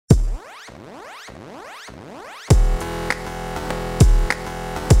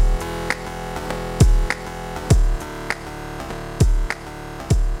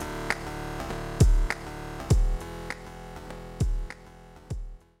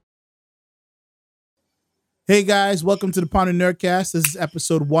Hey guys, welcome to the Ponder Nerdcast. This is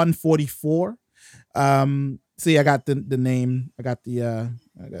episode 144. See, I got the name. I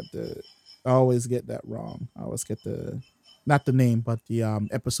always get that wrong. I always get the not the name, but the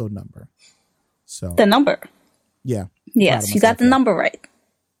episode number. So The number. yeah, proud of Yes, you got myself the there. number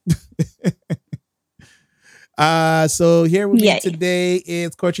right. So here with me Yay. today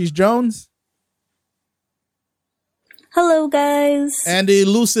is Courtese Jones Hello, guys. and the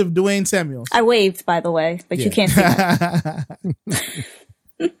elusive Dwayne Samuels. I waved, by the way, but you can't see that.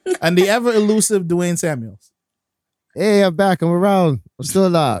 And the ever elusive Dwayne Samuels. Hey, I'm back. I'm around. I'm still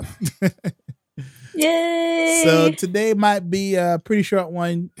alive. Yay! So today might be a pretty short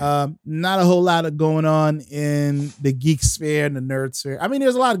one. Not a whole lot of going on in the geek sphere and the nerd sphere. I mean,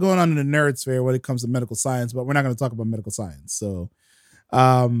 there's a lot going on in the nerd sphere when it comes to medical science, but we're not going to talk about medical science. So,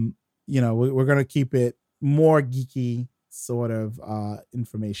 we're going to keep it more geeky sort of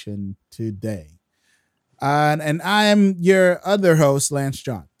information today. And I am your other host, Lance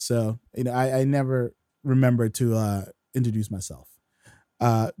John. So, I never remember to introduce myself.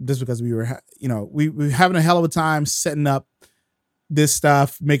 Just because we were, we were having a hell of a time setting up this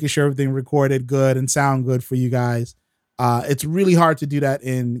stuff, making sure everything recorded good and sound good for you guys. It's really hard to do that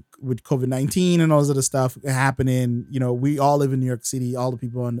with COVID-19 and all this other stuff happening. We all live in New York City. All the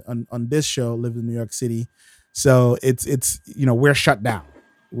people on this show live in New York City. So it's we're shut down.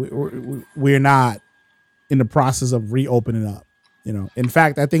 We're not in the process of reopening up. In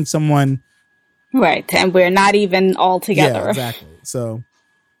fact, I think someone. Right, and we're not even all together. Yeah, exactly. So,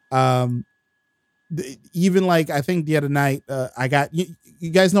 even like I think the other night, I got you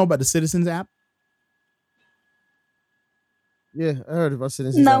guys know about the Citizens app. Yeah, I heard about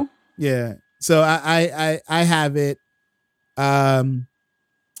Citizens. No. Yeah, so I have it.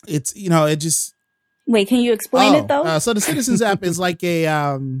 It's it just. Wait, can you explain it though? So the Citizens app is like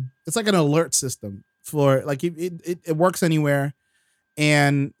it's like an alert system for like it works anywhere.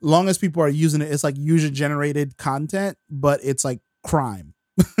 And long as people are using it, it's like user generated content, but it's like crime.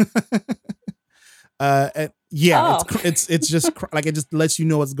 It's just like it just lets you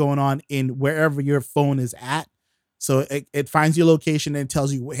know what's going on in wherever your phone is at. So it finds your location and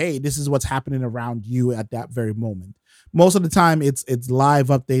tells you, hey, this is what's happening around you at that very moment. Most of the time, it's live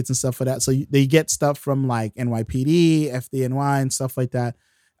updates and stuff like that. So they get stuff from like NYPD, FDNY, and stuff like that.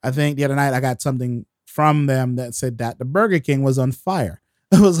 I think the other night I got something from them that said that the Burger King was on fire.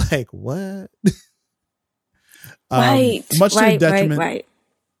 I was like, what? Much to its detriment. Right.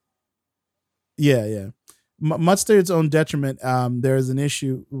 Yeah. Much to its own detriment. There's an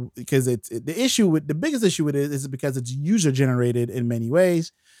issue because the biggest issue with it is because it's user generated in many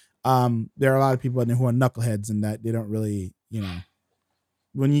ways. There are a lot of people in there who are knuckleheads and that they don't really,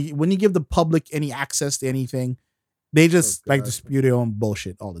 when you give the public any access to anything, they just like to spew their own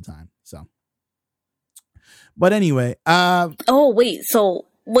bullshit all the time. So. But anyway, oh wait, so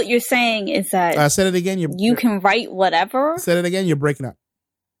what you're saying is that said it again. You can write whatever. Said it again. You're breaking up.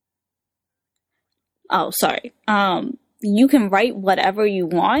 Oh, sorry. You can write whatever you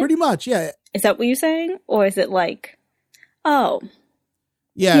want. Pretty much, yeah. Is that what you're saying, or is it like, oh,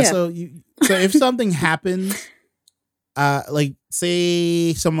 yeah. So if something happens, like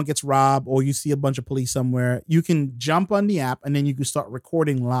say someone gets robbed or you see a bunch of police somewhere, you can jump on the app and then you can start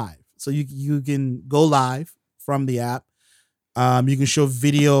recording live. So you can go live from the app. You can show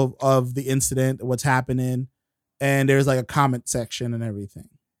video of the incident, what's happening, and there's like a comment section and everything.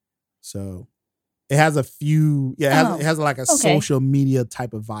 So it has a few, it has like a social media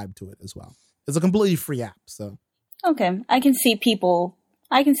type of vibe to it as well. It's a completely free app. So okay, I can see people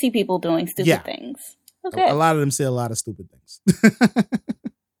doing stupid things. Okay, a lot of them say a lot of stupid things.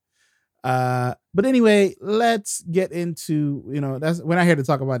 But anyway, let's get into, we're not here to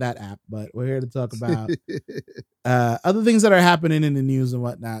talk about that app, but we're here to talk about other things that are happening in the news and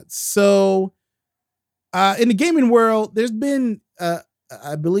whatnot. So in the gaming world, there's been,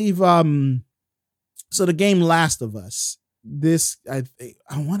 I believe, so the game Last of Us, I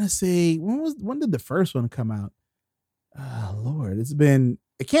want to say, when did the first one come out? Oh, Lord,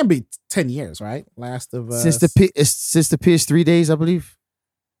 it can't be 10 years, right? Last of Us. Since the PS3 days, I believe.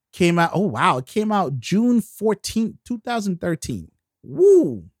 Came out. Oh, wow. It came out June 14th, 2013.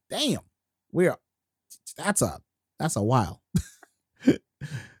 Woo. Damn. That's a while.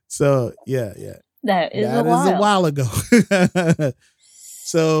 So, yeah. That is a while ago.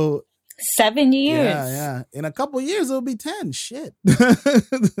 So 7 years. Yeah. In a couple of years, it'll be 10. Shit.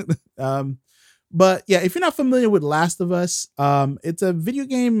 But yeah, if you're not familiar with Last of Us, it's a video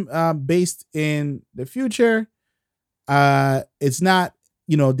game based in the future. It's not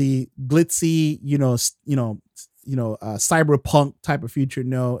the glitzy, cyberpunk type of future.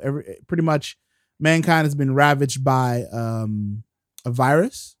 No, pretty much mankind has been ravaged by a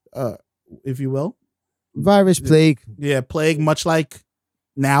virus, if you will. Virus, plague. Yeah, plague, much like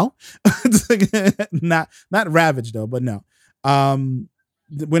now. not ravaged though, but no.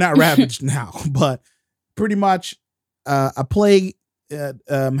 We're not ravaged now, but pretty much a plague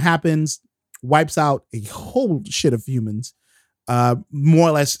happens, wipes out a whole shit of humans, more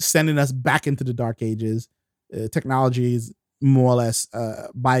or less sending us back into the dark ages. Technology is more or less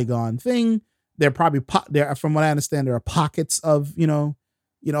bygone thing. There probably there, from what I understand, there are pockets of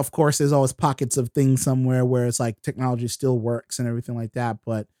of course, there's always pockets of things somewhere where it's like technology still works and everything like that,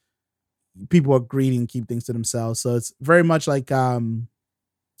 but people are greedy and keep things to themselves. So it's very much like along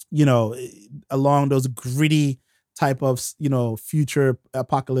those gritty type of future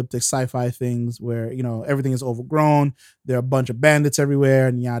apocalyptic sci-fi things where everything is overgrown. There are a bunch of bandits everywhere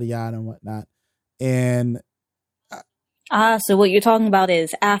and yada yada and whatnot. And so what you're talking about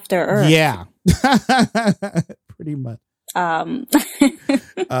is After Earth. Yeah. Pretty much. People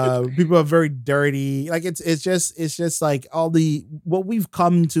are very dirty. Like it's just like all the what we've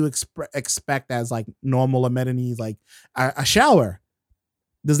come to expect as like normal amenities, like a shower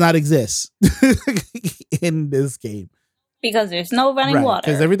does not exist in this game because there's no running water.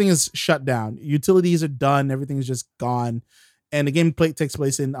 Because everything is shut down. Utilities are done. Everything is just gone. And the game takes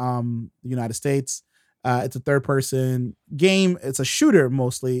place in the United States. It's a third person game. It's a shooter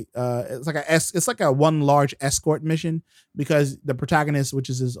mostly. It's like a one large escort mission because the protagonist, which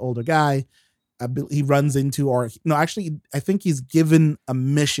is this older guy, he runs into, I think he's given a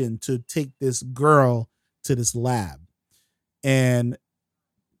mission to take this girl to this lab, and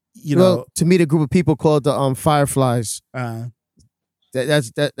to meet a group of people called the Fireflies. That's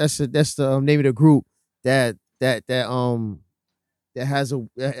the name of the group that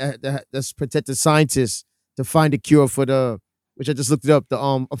that's protected scientists to find a cure for which I just looked it up,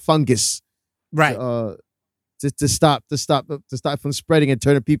 a fungus, right? To stop from spreading and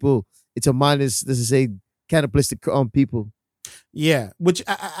turning people into mindless, this is a cannibalistic people. Yeah, which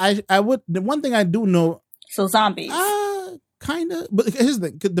I would. The one thing I do know. So zombies. Kind of, but here's the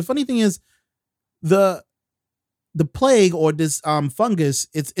thing. The funny thing is, the plague or this fungus,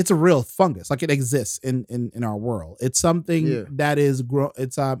 it's a real fungus. Like it exists in our world. It's something that is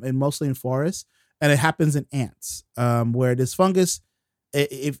and mostly in forests, and it happens in ants. Where this fungus,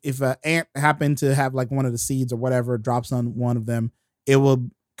 if an ant happened to have like one of the seeds or whatever drops on one of them, it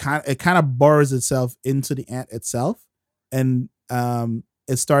kind of burrows itself into the ant itself, and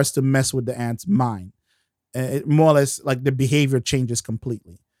it starts to mess with the ant's mind. It more or less like the behavior changes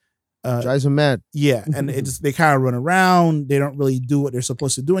completely. Drives them mad. Yeah, and they kind of run around. They don't really do what they're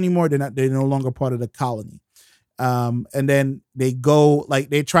supposed to do anymore. They're no longer part of the colony. And then they go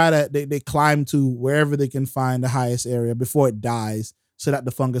they climb to wherever they can find the highest area before it dies, so that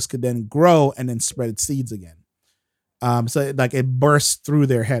the fungus could then grow and then spread its seeds again. So it bursts through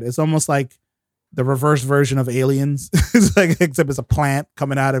their head. It's almost like the reverse version of Aliens. It's like, except it's a plant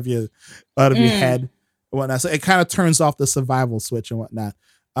coming out of your head and whatnot. So it kind of turns off the survival switch and whatnot.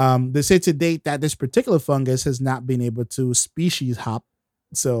 They say to date that this particular fungus has not been able to species hop,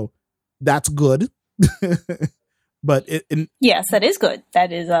 so that's good. But yes, that is good.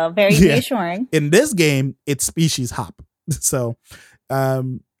 That is very reassuring. In this game, it's species hop. So,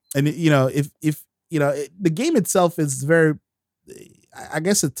 the game itself is very, I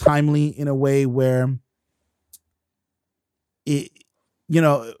guess, it's timely in a way where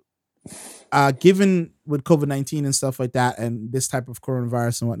given with COVID-19 and stuff like that, and this type of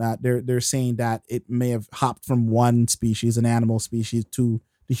coronavirus and whatnot, they're saying that it may have hopped from one species, an animal species, to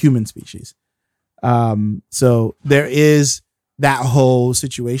the human species. So there is that whole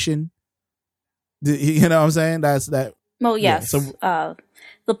situation. You know what I'm saying? That's that. Well, yes. Yeah, so,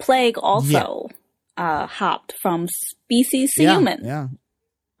 the plague also hopped from species to human. Yeah.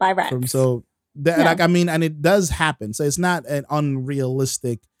 By rats. And it does happen. So it's not an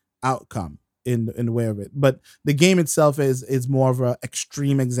unrealistic outcome in the way of it. But the game itself is more of an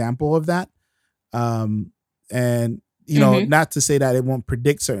extreme example of that. And not to say that it won't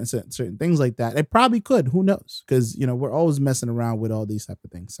predict certain things like that. It probably could. Who knows? Because we're always messing around with all these type of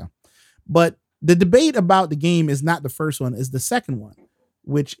things. So, but the debate about the game is not the first one; is the second one,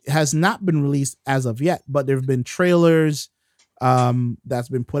 which has not been released as of yet. But there have been trailers that's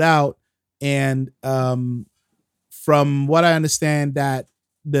been put out, and from what I understand, that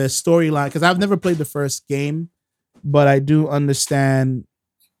the storyline, because I've never played the first game, but I do understand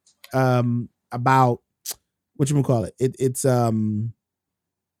about whatchamacallit. It's I don't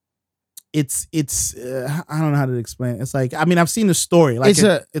know how to explain it. It's like, I mean, I've seen the story. Like it's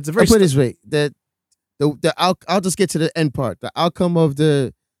a very, I'll put it this way, I'll just get to the end part. The outcome of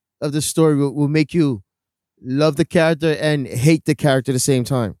the of the story will make you love the character and hate the character at the same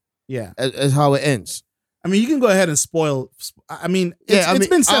time. Yeah, as how it ends. I mean, you can go ahead and spoil. I mean, it's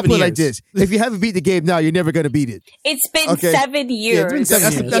been 7 years. Like this: if you haven't beat the game now, you're never gonna beat it. It's been 7 years. Yeah, it's been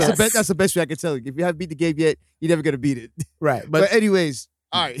 7 years. That's the best way I can tell you. If you haven't beat the game yet, you're never gonna beat it. Right. But anyways,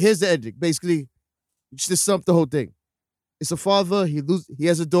 all right. Here's the ending. Basically, just sum up the whole thing. It's a father. He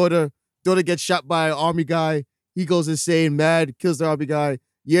has a daughter. Daughter gets shot by an army guy. He goes insane, mad, kills the army guy.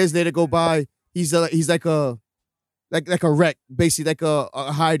 Years later go by. He's like a wreck, basically like a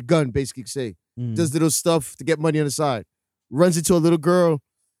hired gun, basically say. Does little stuff to get money on the side. Runs into a little girl.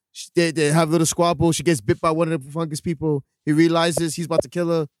 They have a little squabble. She gets bit by one of the fungus people. He realizes he's about to kill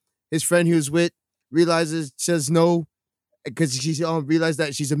her. His friend he was with realizes, says no, because she realized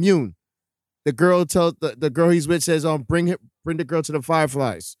that she's immune. The girl tells the girl he's with says, bring the girl to the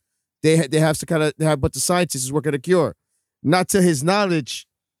Fireflies. They have but the scientist is working a cure. Not to his knowledge,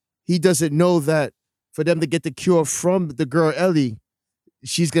 he doesn't know that for them to get the cure from the girl Ellie,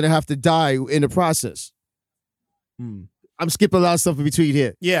 she's gonna have to die in the process. I'm skipping a lot of stuff in between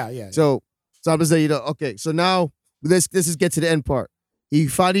here. Yeah. So I'm just saying, okay. So now let's just get to the end part. He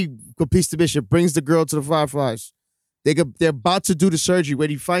finally completes the mission, brings the girl to the Fireflies. They're about to do the surgery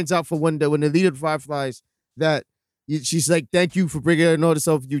when he finds out when the leader of the Fireflies that she's like, thank you for bringing her notice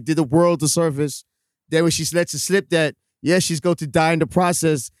of you did the world a service. Then when she lets it slip that she's going to die in the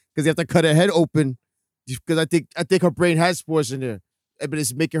process because they have to cut her head open because I think her brain has spores in there. But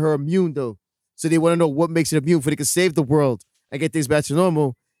it's making her immune though. So they want to know what makes it immune for they can save the world and get things back to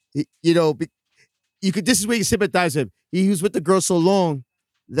normal. This is where you sympathize him. He was with the girl so long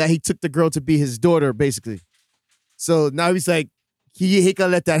that he took the girl to be his daughter, basically. So now he's like, he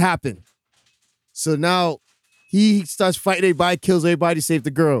can't let that happen. So now he starts fighting everybody, kills everybody to save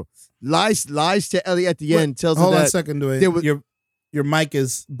the girl. Lies to Ellie at the end, tells her that. Hold on a second, Dwayne. Your mic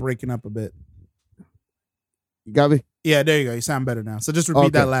is breaking up a bit. You got me? Yeah, there you go. You sound better now. So just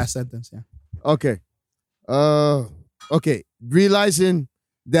repeat that last sentence. Yeah. Okay. Okay. Realizing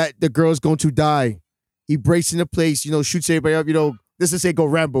that the girl's going to die, he breaks into place, shoots everybody up, let's just say go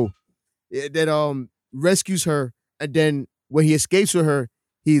Rambo. Then rescues her, and then when he escapes with her,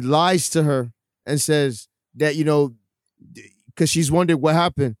 he lies to her and says that, because she's wondered what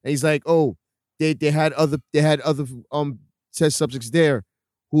happened. And he's like, oh, they had other test subjects there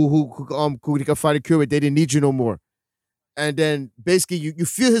who could find a cure, but they didn't need you no more. And then basically you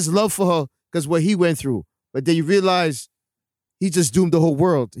feel his love for her because what he went through. But then you realize he just doomed the whole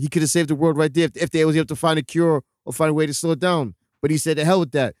world. He could have saved the world right there if they was able to find a cure or find a way to slow it down. But he said, the hell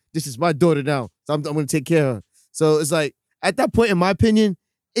with that. This is my daughter now. So I'm going to take care of her. So it's like, at that point, in my opinion,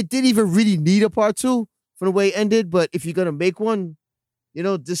 it didn't even really need a part 2 from the way it ended. But if you're going to make one,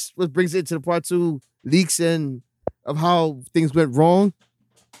 this what brings it to the part 2 leaks and of how things went wrong.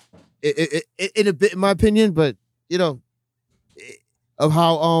 In a bit, in my opinion, but, of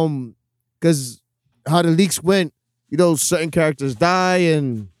how, because how the leaks went, certain characters die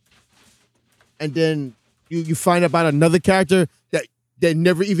and then you find out about another character that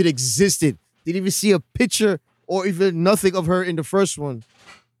never even existed. Didn't even see a picture or even nothing of her in the first one.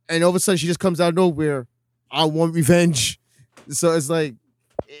 And all of a sudden she just comes out of nowhere. I want revenge. So it's like,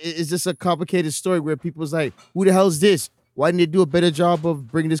 it's just a complicated story where people's like, who the hell is this? Why didn't they do a better job of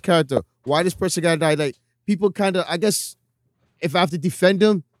bringing this character? Why this person gotta die? Like, people kind of, I guess, if I have to defend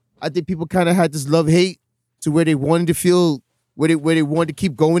them, I think people kind of had this love-hate to where they wanted to feel, where they wanted to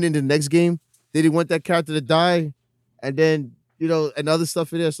keep going in the next game. They didn't want that character to die. And then, and other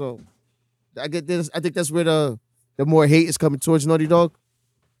stuff in there. So I get this. I think that's where the more hate is coming towards Naughty Dog.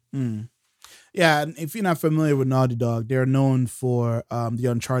 Yeah, and if you're not familiar with Naughty Dog, they're known for the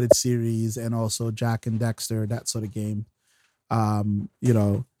Uncharted series and also Jak and Daxter, that sort of game.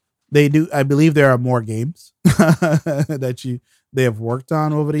 They do. I believe there are more games that they have worked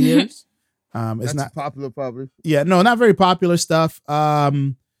on over the years. It's not popular, probably. Yeah, no, not very popular stuff.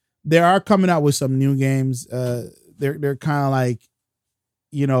 They are coming out with some new games. They're kind of like,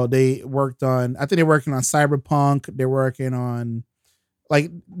 they worked on. I think they're working on Cyberpunk. They're working on,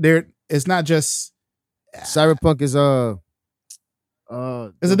 it's not just Cyberpunk is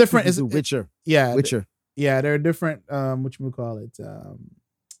it's a different. It's Witcher. Yeah, Witcher. Yeah, they're different. What you would call it?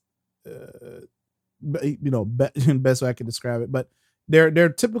 Best way I can describe it. But they're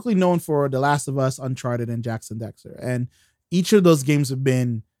typically known for The Last of Us, Uncharted, and Jak and Daxter, and each of those games have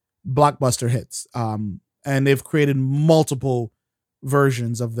been blockbuster hits. And they've created multiple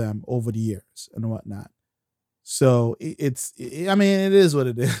versions of them over the years and whatnot. So it is what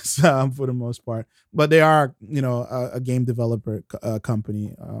it is for the most part. But they are, a game developer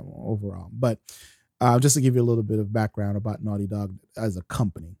company overall. But Just to give you a little bit of background about Naughty Dog as a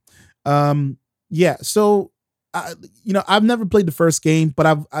company. Yeah, so I've never played the first game,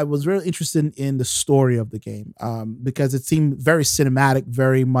 but I was really interested in the story of the game because it seemed very cinematic,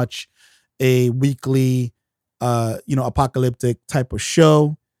 very much a weekly, apocalyptic type of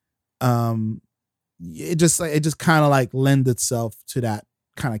show. It just kind of like lend itself to that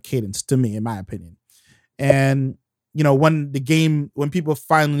kind of cadence to me, in my opinion. And when people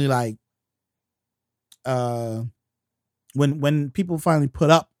finally like when people finally put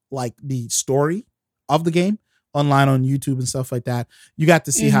up like the story of the game online on YouTube and stuff like that, you got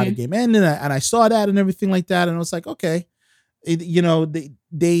to see how the game ended, and I saw that and everything like that, and I was like, okay,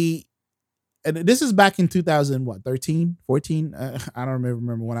 they and this is back in 2013, 14. I don't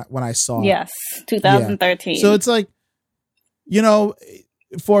remember when I saw. Yes, 2013. Yeah. So it's like,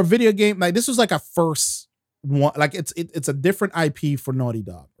 for a video game, like this was like a first one. Like it's a different IP for Naughty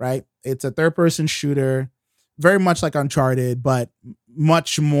Dog, right? It's a third person shooter, very much like Uncharted, but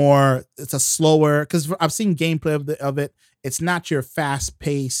much more. It's a slower, because I've seen gameplay of it. It's not your fast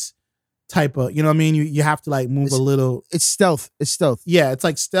pace type of, you know what I mean? You have to like move a little. It's stealth. Yeah, it's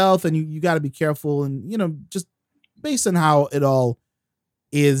like stealth, and you got to be careful, and just based on how it all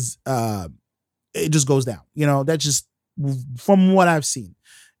is, it just goes down. That's just from what I've seen.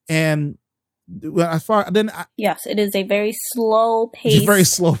 And as far then, yes, it is a very slow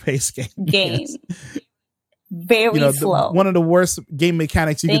paced game. Yes. Very slow. One of the worst game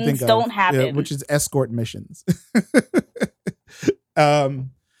mechanics you can think of. Things don't happen, which is escort missions.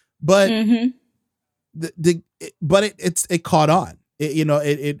 But it caught on.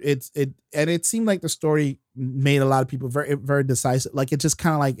 It seemed like the story made a lot of people very, very decisive. Like it just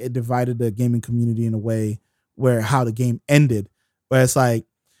kind of like it divided the gaming community in a way where how the game ended, where it's like,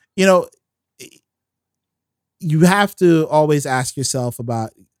 you have to always ask yourself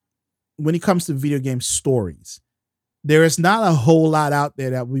about, when it comes to video game stories, there is not a whole lot out there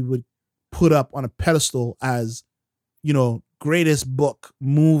that we would put up on a pedestal as, greatest book,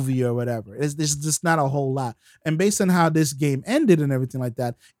 movie, or whatever. There's just not a whole lot. And based on how this game ended and everything like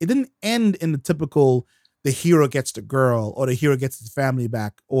that, it didn't end in the typical, the hero gets the girl, or the hero gets his family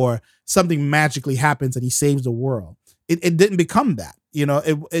back, or something magically happens and he saves the world. It didn't become that.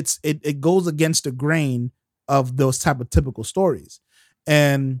 It goes against the grain of those type of typical stories.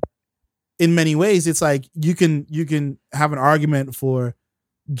 And in many ways, it's like you can have an argument for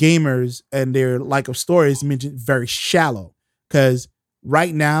gamers and their like of stories very shallow, because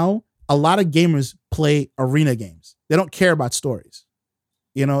right now a lot of gamers play arena games. They don't care about stories.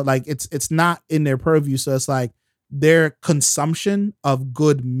 Like it's not in their purview. So it's like their consumption of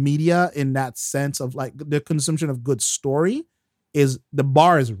good media, in that sense of like their consumption of good story, is the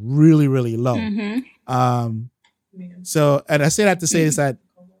bar is really, really low. So, and I say that to say is that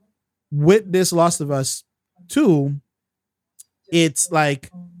with this Last of Us 2, it's like,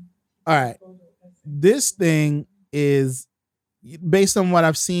 all right, this thing is, based on what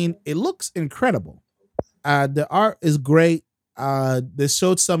I've seen, it looks incredible. The art is great. They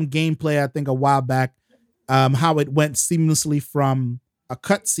showed some gameplay, I think, a while back, how it went seamlessly from a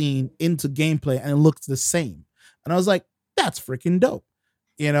cutscene into gameplay, and it looked the same. And I was like, that's freaking dope.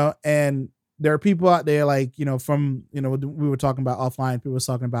 And there are people out there like, from, we were talking about offline, people were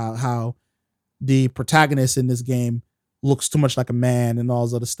talking about how the protagonist in this game looks too much like a man and all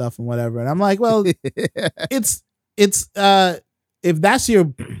this other stuff and whatever. And I'm like, well, it's if that's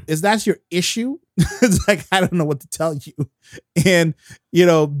your issue, it's like, I don't know what to tell you. And,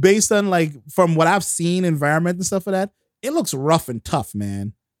 based on like, from what I've seen, environment and stuff like that, it looks rough and tough,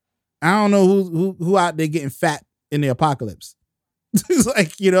 man. I don't know who out there getting fat in the apocalypse. It's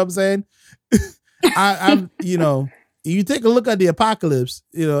like, what I'm saying? I'm you take a look at the apocalypse,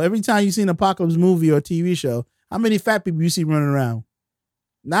 every time you see an apocalypse movie or TV show, how many fat people you see running around?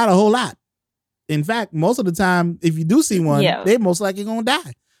 Not a whole lot. In fact, most of the time, if you do see one, they most likely gonna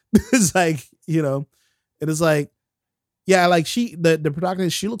die. It's like, it is like, yeah, like the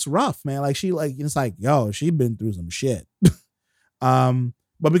protagonist, she looks rough, man. Like it's like, yo, she been through some shit.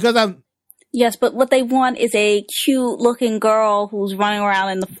 But because I'm, yes, but what they want is a cute looking girl who's running around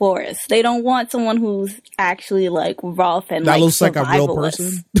in the forest. They don't want someone who's actually like rough and that like looks like a real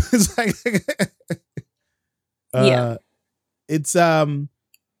person. It's like, yeah, it's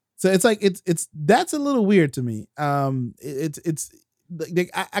so it's like it's that's a little weird to me. It's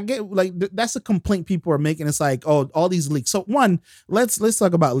I get like that's a complaint people are making. It's like, oh, all these leaks. So one, let's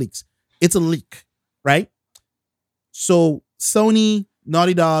talk about leaks. It's a leak, right? So Sony,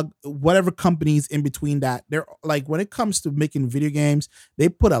 Naughty Dog, whatever companies in between that, they're like, when it comes to making video games, they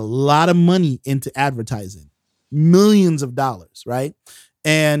put a lot of money into advertising, millions of dollars, right?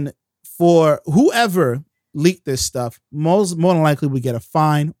 And for whoever leaked this stuff, more than likely we get a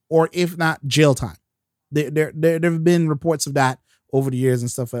fine, or if not, jail time. There have been reports of that over the years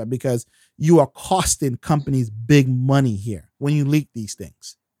and stuff like that, because you are costing companies big money here when you leak these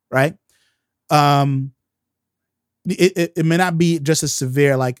things, right? It may not be just as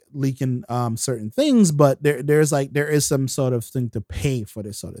severe like leaking certain things, but there is some sort of thing to pay for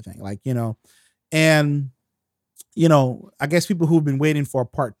this sort of thing, like, and I guess people who've been waiting for a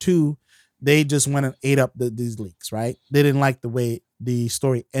part 2, they just went and ate up these leaks, right? They didn't like the way the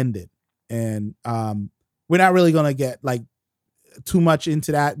story ended, and we're not really gonna get like too much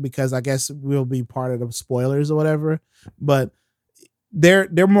into that because I guess we'll be part of the spoilers or whatever. But they're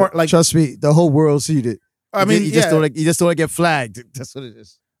more like, trust me, the whole world seen it. I mean, you just don't want to get flagged. That's what it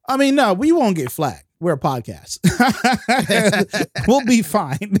is. I mean, no, we won't get flagged. We're a podcast. We'll be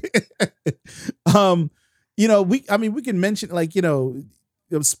fine. We can mention, like,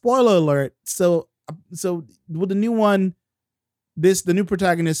 spoiler alert. So with the new one, the new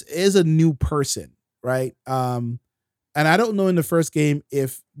protagonist is a new person, right? And I don't know in the first game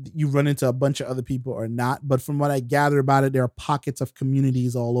if you run into a bunch of other people or not, but from what I gather about it, there are pockets of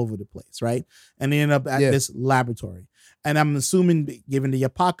communities all over the place, right? And they end up at this laboratory. And I'm assuming, given the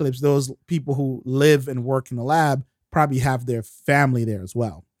apocalypse, those people who live and work in the lab probably have their family there as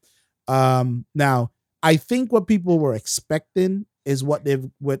well. Now, I think what people were expecting is what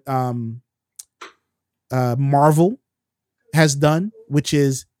Marvel has done, which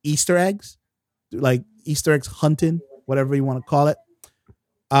is Easter eggs, like Easter eggs hunting, whatever you want to call it.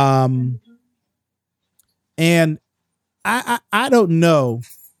 And I don't know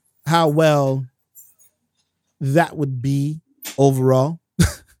how well that would be overall,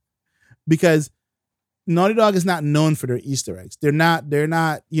 because Naughty Dog is not known for their Easter eggs. They're not,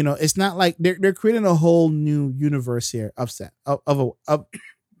 it's not like they're creating a whole new universe here of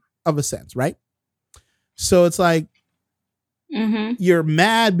a sense, right? So it's like, you're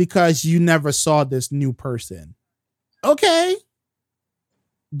mad because you never saw this new person. Okay.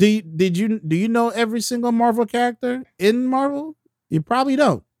 Do you know every single Marvel character in Marvel? You probably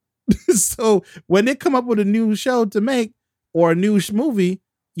don't. So when they come up with a new show to make or a new movie,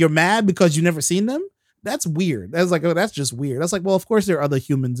 you're mad because you never seen them? That's weird. That's like, that's just weird. That's like, well, of course there are other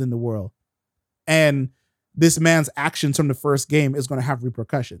humans in the world. And this man's actions from the first game is going to have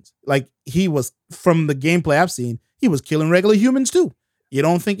repercussions. Like, he was, from the gameplay I've seen, he was killing regular humans too. You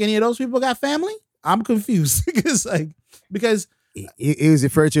don't think any of those people got family? I'm confused. because he was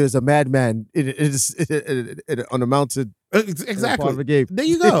referred to as a madman on a mountain. Exactly. Part of the game. There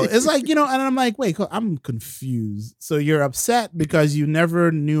you go. It's like, and I'm like, wait, I'm confused. So you're upset because you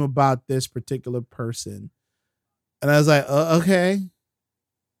never knew about this particular person. And I was like, okay.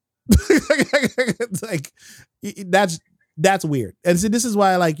 It's like, that's weird. And so this is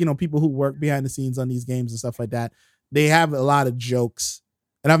why, like, people who work behind the scenes on these games and stuff like that, they have a lot of jokes.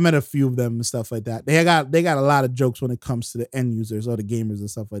 And I've met a few of them and stuff like that. They got a lot of jokes when it comes to the end users or the gamers and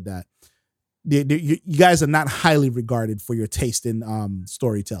stuff like that. You guys are not highly regarded for your taste in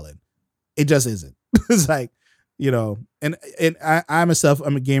storytelling. It just isn't. It's like, and I myself,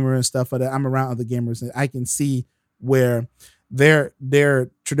 I'm a gamer and stuff like that. I'm around other gamers and I can see where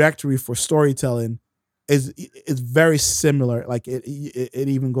their trajectory for storytelling is very similar. Like it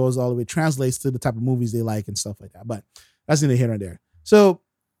even goes all the way, translates to the type of movies they like and stuff like that. But that's neither here nor there. So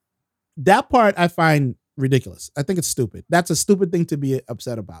that part I find ridiculous. I think it's stupid. That's a stupid thing to be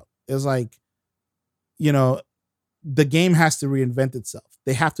upset about. It's like, the game has to reinvent itself.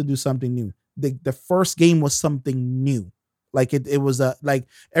 They have to do something new. The first game was something new. Like it was like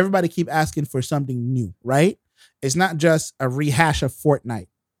everybody keep asking for something new, right? It's not just a rehash of Fortnite,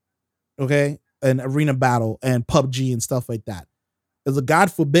 okay? An arena battle and PUBG and stuff like that. It's a,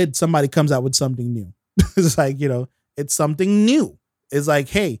 God forbid somebody comes out with something new. It's like, it's something new. It's like,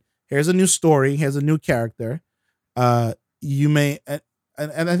 hey, here's a new story. Here's a new character. You may,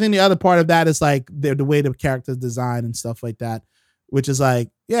 and I think the other part of that is like the way the character's designed and stuff like that, which is like,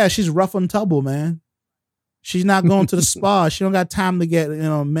 yeah, she's rough on tumble, man. She's not going to the spa. She don't got time to get,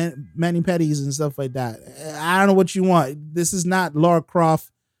 mani-pedis and stuff like that. I don't know what you want. This is not Lara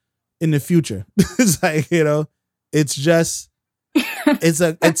Croft in the future. It's like, it's just,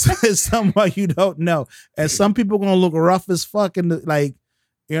 it's someone you don't know. And some people are going to look rough as fuck and like,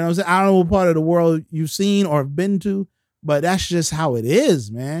 what I'm saying? I don't know what part of the world you've seen or been to, but that's just how it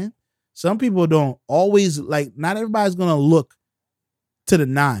is, man. Some people don't always, like, not everybody's going to look to the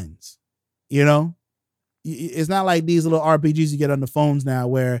nines, It's not like these little RPGs you get on the phones now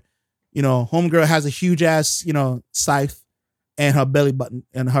where, homegirl has a huge ass, scythe and her belly button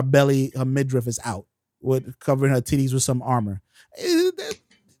and her midriff is out with covering her titties with some armor.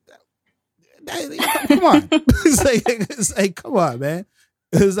 Come on. It's like, come on, man.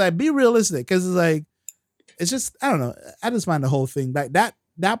 It's like, be realistic. Because it's like, it's just, I don't know. I just find the whole thing, like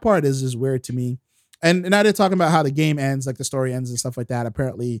that part is just weird to me. And now they're talking about how the game ends, like the story ends and stuff like that.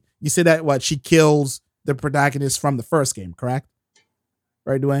 Apparently, you said that she kills the protagonist from the first game, correct?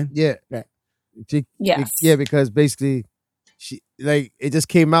 Right, Dwayne? Yeah. Right. Yes. Yeah, because basically, she like it just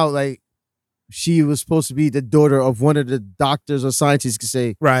came out like she was supposed to be the daughter of one of the doctors or scientists. Could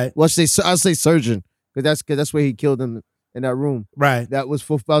say Right. Well, I'll say surgeon because that's where he killed him in that room. Right. That was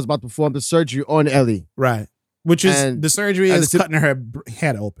I was about to perform the surgery on Ellie. Right. Which is And- the surgery and is the- cutting her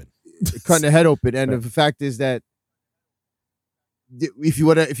head open. Cutting her head open, and Right. the fact is that if you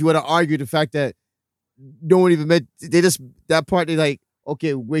want to argue the fact that no one even met, they just that part they like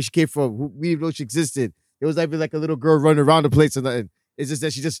okay where she came from, we didn't know she existed. It was even like a little girl running around the place and nothing. It's just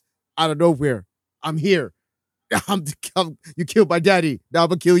that she just out of nowhere. I'm here. You killed my daddy. Now I'm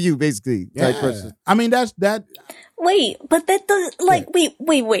gonna kill you, basically. Type person. I mean, that's that. Wait, but that does like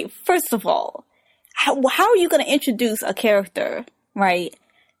wait. First of all, how are you going to introduce a character, right?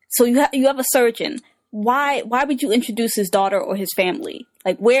 So you have a surgeon. Why would you introduce his daughter or his family?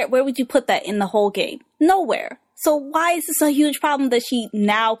 Like where would you put that in the whole game? Nowhere. So why is this a huge problem that she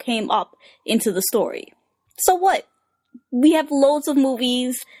now came up into the story? So what? We have loads of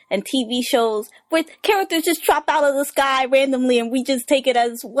movies and TV shows where characters just drop out of the sky randomly and we just take it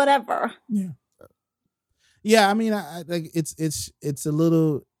as whatever. Yeah, I mean, I like it's a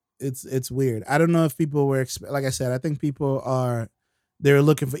little it's weird. I don't know if people were like I said. I think people they're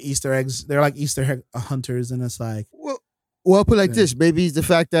looking for Easter eggs. They're like Easter egg hunters, and it's like, Well, I'll put it like Yeah. this. Maybe it's the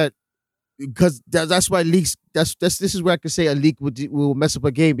fact that because that's why leaks. This is where I could say a leak will mess up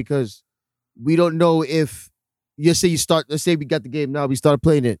a game because we don't know if let's say we got the game now, we start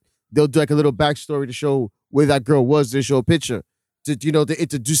playing it. They'll do like a little backstory to show where that girl was. They show a picture to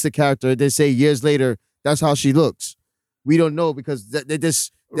introduce the character. They say years later that's how she looks. We don't know because the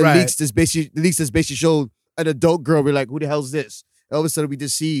Right. leaks just basically showed an adult girl. We're like, who the hell's this? All of a sudden we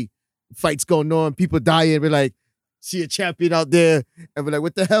just see fights going on, people dying. We're like, see a champion out there, and we're like,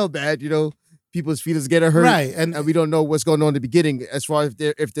 what the hell, man? People's feelings get hurt, right, and and we don't know what's going on in the beginning as far as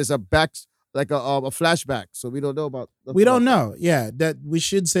if there's a flashback. So we don't know about. we don't know. Yeah, that we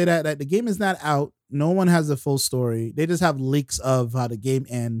should say that the game is not out. No one has a full story. They just have leaks of how the game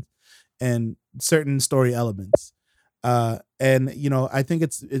ends and certain story elements. And I think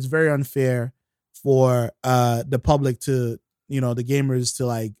it's very unfair for the public to the gamers to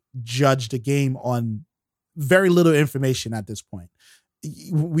like judge the game on very little information at this point.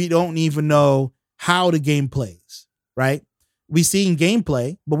 We don't even know how the game plays, right? We've seen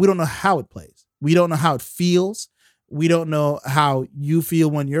gameplay, but we don't know how it plays. We don't know how it feels. We don't know how you feel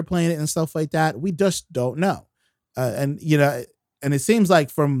when you're playing it and stuff like that. We just don't know. And it seems like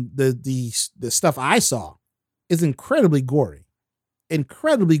from the stuff I saw is incredibly gory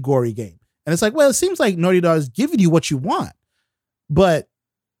game. And it's like, well, it seems like Naughty Dog is giving you what you want, but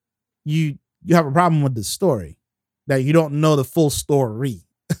you have a problem with the story that you don't know the full story.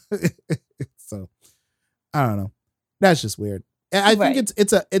 So I don't know. That's just weird. I think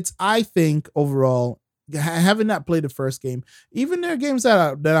I think overall, having not played the first game, even there are games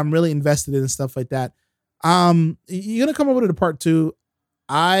that I'm really invested in and stuff like that. You're gonna come over to the part 2.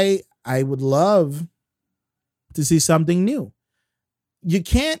 I would love to see something new. You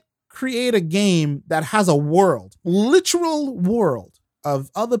can't create a game that has a literal world of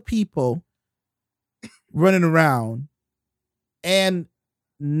other people running around and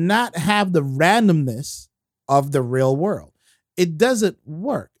not have the randomness of the real world. It doesn't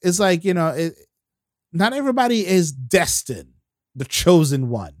work. It's like, not everybody is destined, the chosen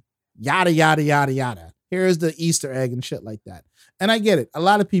one, yada, yada, yada, yada. Here's the Easter egg and shit like that. And I get it. A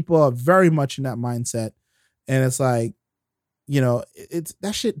lot of people are very much in that mindset. And it's like, it's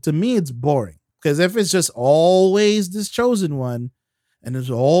that shit to me, it's boring. Because if it's just always this chosen one and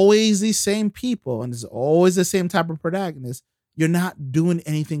there's always these same people and there's always the same type of protagonist, you're not doing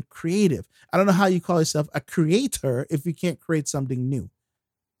anything creative. I don't know how you call yourself a creator if you can't create something new.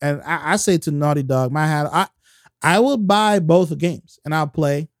 And I say to Naughty Dog, I will buy both games and I'll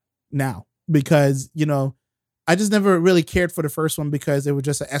play now because, I just never really cared for the first one because it was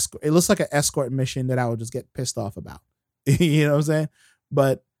just it looks like an escort mission that I would just get pissed off about. You know what I'm saying?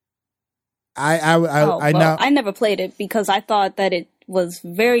 But I never played it because I thought that it was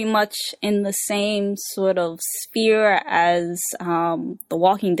very much in the same sort of sphere as The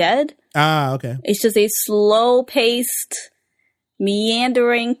Walking Dead. Ah, okay. It's just a slow-paced,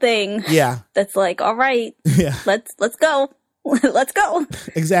 meandering thing. Yeah. That's like, all right, Yeah. let's go. Let's go.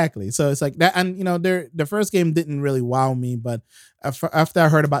 Exactly. So it's like that, and the first game didn't really wow me, but after I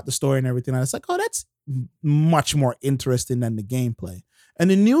heard about the story and everything, I was like, oh, that's much more interesting than the gameplay. And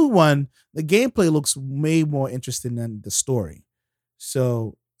the new one, the gameplay looks way more interesting than the story.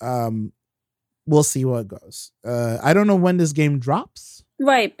 So we'll see what goes. I don't know when this game drops.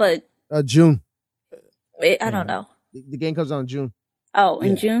 Right, but June. I don't know. The game comes out in June. Oh,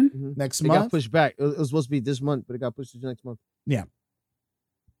 in June? Mm-hmm. Next It month? got pushed back. It was supposed to be this month, but it got pushed to next month. Yeah.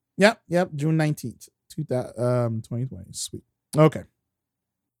 Yep. June 19th, 2020. Sweet. Okay.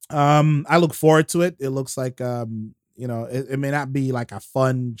 I look forward to it. It looks like it may not be like a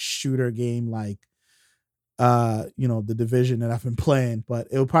fun shooter game like the Division that I've been playing, but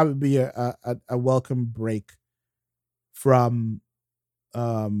it'll probably be a welcome break from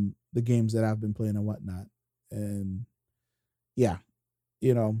the games that I've been playing and whatnot. And yeah,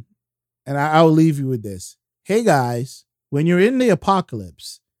 and I'll leave you with this. Hey guys, when you're in the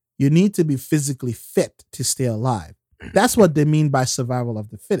apocalypse, you need to be physically fit to stay alive. That's what they mean by survival of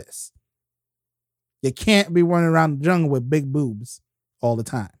the fittest. You can't be running around the jungle with big boobs all the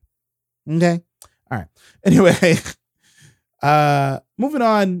time. Okay? All right. Anyway, moving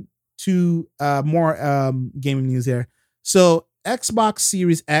on to more gaming news here. So Xbox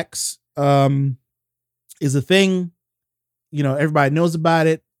Series X is a thing. Everybody knows about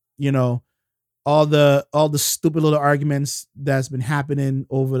it. All the stupid little arguments that's been happening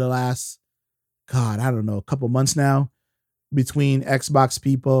over the last, God, I don't know, a couple months now between Xbox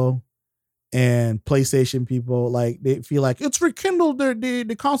people and PlayStation people. Like, they feel like it's rekindled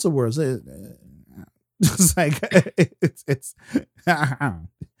the console wars. It's like it's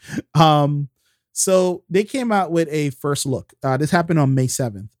so they came out with a first look. This happened on May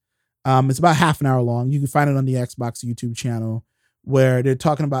 7th. It's about half an hour long. You can find it on the Xbox YouTube channel, where they're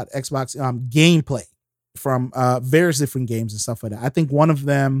talking about Xbox gameplay from various different games and stuff like that. I think one of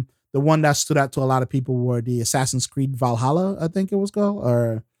them, the one that stood out to a lot of people, were the Assassin's Creed Valhalla, I think it was called,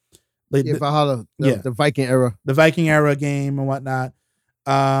 or Valhalla, the Viking era, game and whatnot.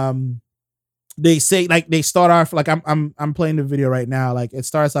 They say, like, they start off like I'm playing the video right now. Like, it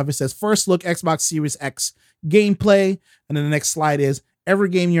starts off, it says first look Xbox Series X gameplay, and then the next slide is every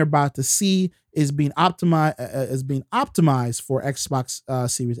game you're about to see is being optimized for Xbox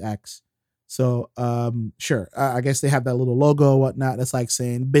Series X. So sure, I guess they have that little logo or whatnot that's like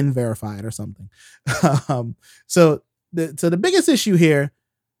saying been verified or something. So the biggest issue here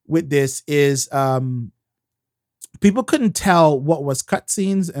with this is people couldn't tell what was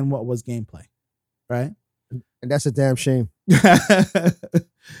cutscenes and what was gameplay, right? And that's a damn shame.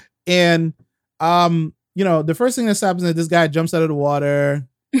 And the first thing that happens is this guy jumps out of the water.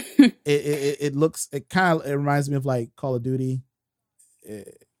 It reminds me of like Call of Duty.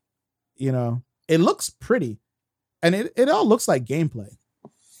 It looks pretty, and it all looks like gameplay,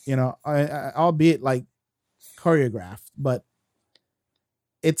 albeit like choreographed, but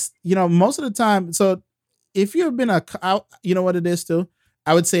it's, most of the time. So if you've been you know what it is too,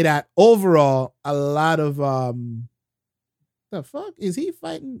 I would say that overall, a lot of the fuck is he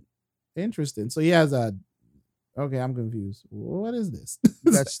fighting? Interesting. So he has okay, I'm confused. What is this?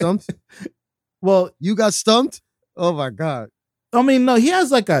 You got stumped? Well, you got stumped? Oh my God. I mean, no, he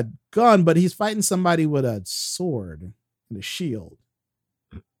has like a gun, but he's fighting somebody with a sword and a shield.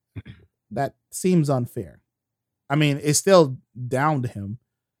 That seems unfair. I mean, it's still down to him.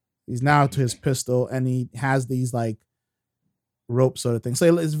 He's now to his pistol, and he has these like rope sort of thing.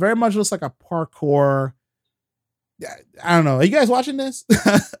 So it's very much looks like a parkour. I don't know. Are you guys watching this?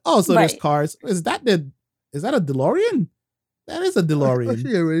 Oh, so there's cars. Is that a DeLorean? That is a DeLorean.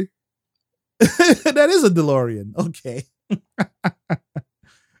 Yeah, right. That is a DeLorean. Okay.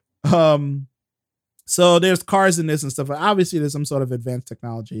 So there's cars in this and stuff. Obviously, there's some sort of advanced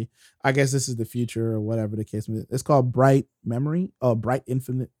technology. I guess this is the future or whatever the case may be. It's called Bright Memory. Oh, Bright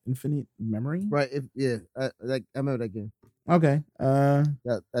Infinite Memory. Right. I remember that game. Okay.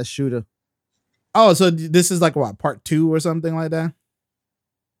 That shooter. Oh, so this is like what, part 2 or something like that?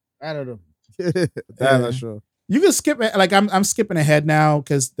 I don't know. I'm not sure. You can skip it. Like I'm skipping ahead now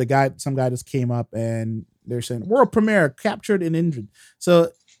because some guy just came up and they're saying world premiere captured and injured.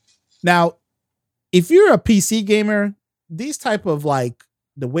 So now, if you're a PC gamer, these type of like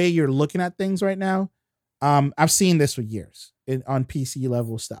the way you're looking at things right now, I've seen this for years on PC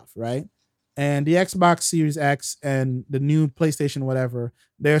level stuff, right? And the Xbox Series X and the new PlayStation, whatever,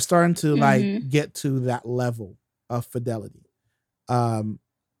 they're starting to like get to that level of fidelity.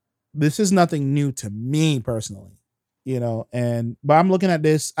 This is nothing new to me personally, but I'm looking at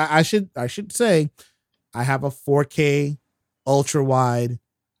this. I should say I have a 4K ultra wide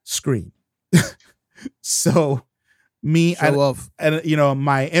screen. So Me, Show off. and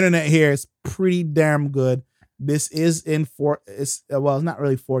my internet here is pretty damn good. This is in it's not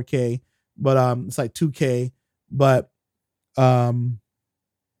really 4K, but it's like 2K. But I'm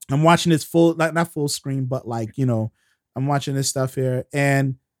watching this full, not full screen, but I'm watching this stuff here,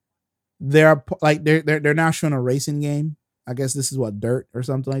 and they're now showing a racing game. I guess this is what, Dirt or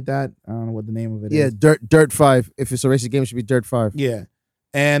something like that. I don't know what the name of it is. Yeah, Dirt 5. If it's a racing game, it should be Dirt 5. Yeah,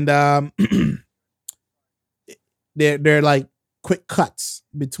 and they're like quick cuts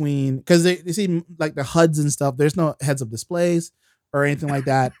between, because they see like the HUDs and stuff. There's no heads up displays or anything like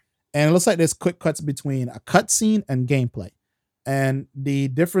that, and it looks like there's quick cuts between a cutscene and gameplay, and the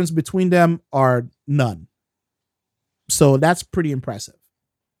difference between them are none. So that's pretty impressive,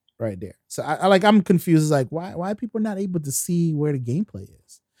 right there. So I'm confused. It's like, why are people not able to see where the gameplay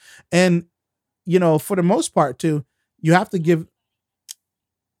is? And for the most part too, you have to give.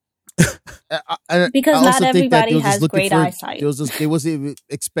 Because not everybody has great eyesight. They wasn't even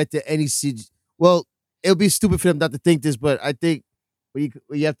expecting any CG. Well, it would be stupid for them not to think this, but I think when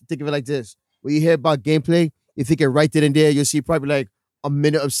you have to think of it like this. When you hear about gameplay, you think it right then and there. You'll see probably like a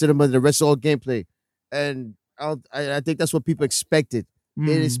minute of cinema, and the rest is all gameplay. And I think that's what people expected.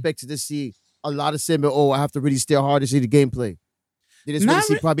 They expected to see a lot of cinema. Oh, I have to really stare hard to see the gameplay. They just want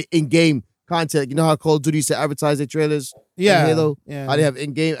to see probably in-game content. You know how Call of Duty used to advertise their trailers? Yeah. Halo? Yeah. How they have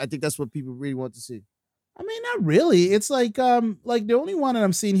in-game? I think that's what people really want to see. I mean, not really. It's like the only one that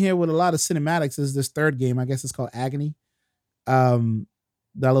I'm seeing here with a lot of cinematics is this third game. I guess it's called Agony. That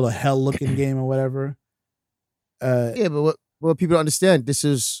little hell-looking game or whatever. Yeah, but what people don't understand, this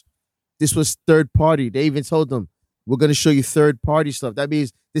was third party. They even told them, we're going to show you third party stuff. That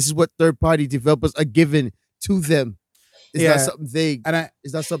means this is what third party developers are giving to them. It's not something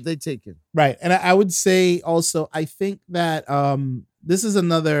it's not something they taking. Right. And I would say also, I think that this is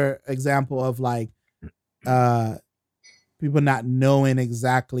another example of like people not knowing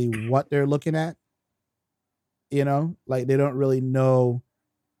exactly what they're looking at. Like they don't really know.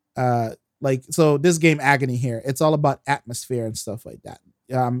 So this game Agony here, it's all about atmosphere and stuff like that.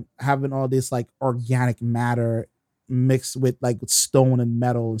 Having all this like organic matter mixed with like stone and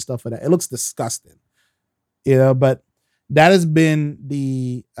metal and stuff like that. It looks disgusting, but that has been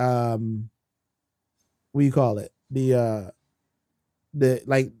the what do you call it? The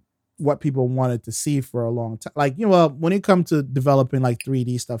like what people wanted to see for a long time. Like, when it comes to developing like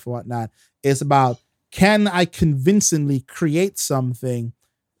 3D stuff and whatnot, it's about, can I convincingly create something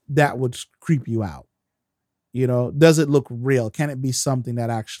that would creep you out? Does it look real? Can it be something that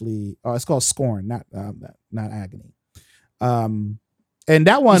actually? Oh, it's called Scorn, not Agony. And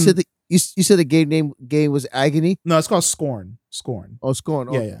that one, you said the game was Agony. No, it's called Scorn. Scorn. Oh, Scorn.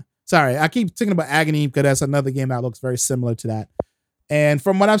 Okay. Yeah. Sorry, I keep thinking about Agony because that's another game that looks very similar to that. And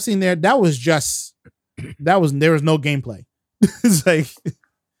from what I've seen there, there was no gameplay. It's like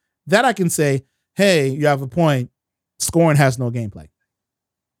that I can say, hey, you have a point. Scorn has no gameplay.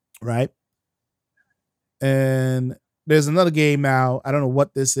 Right. And there's another game now. I don't know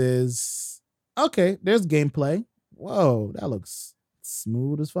what this is. Okay, there's gameplay. Whoa, that looks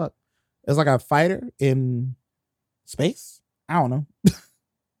smooth as fuck. It's like a fighter in space. I don't know.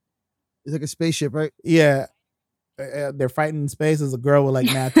 It's like a spaceship, right? Yeah. They're fighting in space. There's a girl with like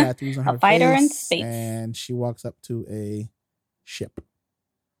mad tattoos on her face. A fighter in space. And she walks up to a ship.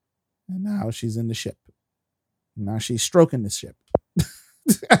 And now she's in the ship. Now she's stroking the ship.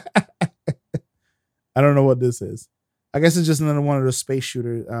 I don't know what this is. I guess it's just another one of those space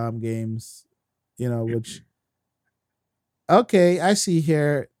shooter games, which. Okay, I see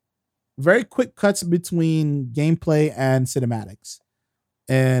here. Very quick cuts between gameplay and cinematics.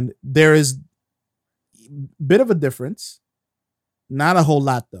 And there is a bit of a difference. Not a whole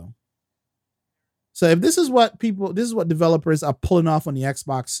lot, though. So if this is what developers are pulling off on the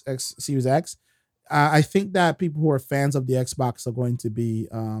Xbox Series X, I think that people who are fans of the Xbox are going to be,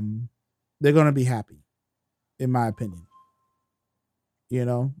 they're going to be happy, in my opinion.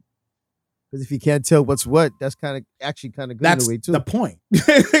 Because if you can't tell what's what, that's kind of good that's in a way too. The point.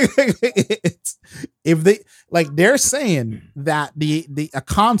 If they're saying that a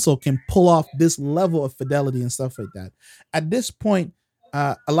console can pull off this level of fidelity and stuff like that. At this point,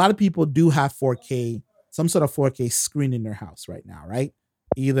 a lot of people do have 4K, some sort of 4K screen in their house right now, right?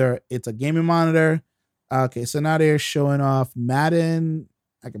 Either it's a gaming monitor. Okay, so now they're showing off Madden.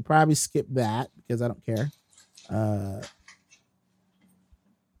 I can probably skip that because I don't care.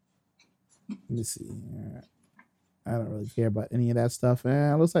 Let me see. I don't really care about any of that stuff.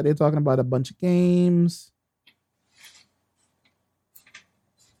 It looks like they're talking about a bunch of games.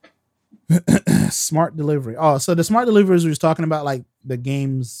 Smart delivery. Oh, so the smart deliveries was talking about like the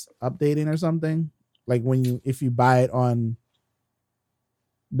games updating or something. Like if you buy it on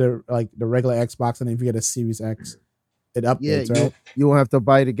the regular Xbox, and if you get a Series X, it Yeah, updates, right? you won't have to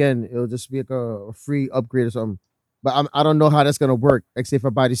buy it again. It'll just be like a free upgrade or something. But I don't know how that's gonna work. Like, say if I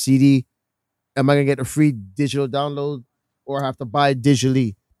buy the CD, am I gonna get a free digital download, or I have to buy it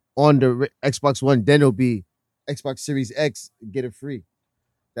digitally on the Xbox One? Then it'll be Xbox Series X, get it free.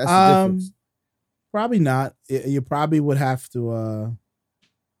 That's the difference. Probably not. You probably would have to.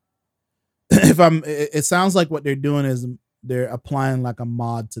 If it sounds like what they're doing is they're applying like a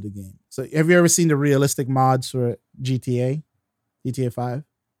mod to the game. So have you ever seen the realistic mods for GTA 5?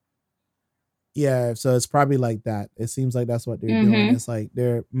 Yeah, so it's probably like that. It seems like that's what they're doing. It's like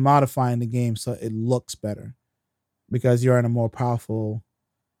they're modifying the game so it looks better because you're in a more powerful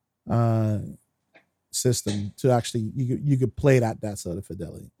system to actually you could play it at that sort of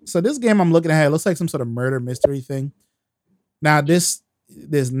fidelity. So this game I'm looking at, it looks like some sort of murder mystery thing. Now there's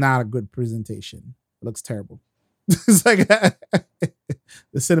not a good presentation. It looks terrible. It's like the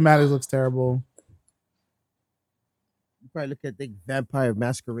cinematics looks terrible. You probably look at the Vampire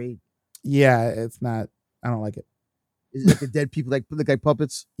Masquerade. Yeah, it's not. I don't like it. Is it like the dead people look like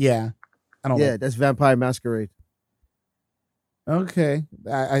puppets? Yeah, I don't. Yeah, that's Vampire Masquerade. Okay,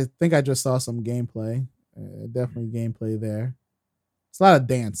 I think I just saw some gameplay. Definitely gameplay there. It's a lot of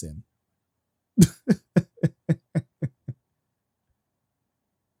dancing.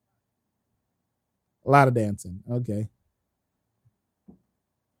 A lot of dancing. Okay.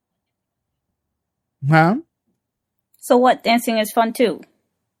 Huh? So what? Dancing is fun too.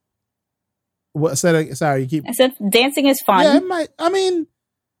 What? Sorry, you keep. I said dancing is fun. Yeah, it might. I mean,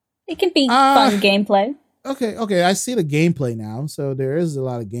 it can be fun gameplay. Okay. I see the gameplay now. So there is a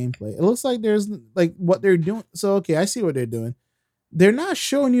lot of gameplay. It looks like there's like what they're doing. So okay, I see what they're doing. They're not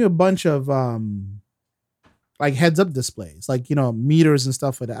showing you a bunch of like heads up displays, like meters and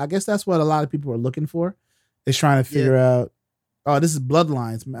stuff like that. I guess that's what a lot of people are looking for. Is trying to figure out. Oh, this is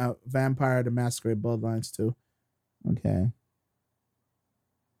Bloodlines, Vampire the Masquerade Bloodlines 2. Okay.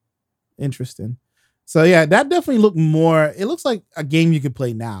 Interesting. So yeah, that definitely looked more. It looks like a game you could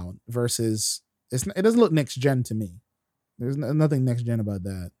play now versus it doesn't look next gen to me. There's nothing next gen about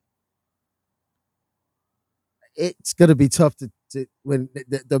that. It's gonna be tough to when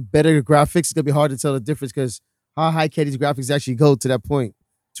the better graphics. It's gonna be hard to tell the difference because how high can these graphics actually go to that point?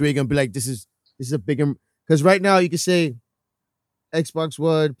 So you're gonna be like, this is a bigger. Because right now you can say Xbox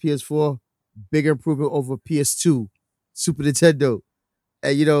One, PS4, bigger improvement over PS2, Super Nintendo,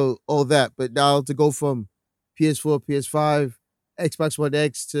 and all that. But now to go from PS4, PS5, Xbox One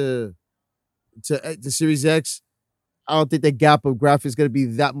X to the Series X, I don't think the gap of graphics is going to be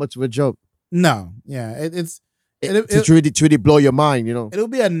that much of a jump. No, yeah, to really blow your mind. It'll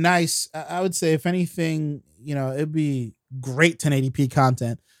be a nice. I would say, if anything, it'd be great 1080p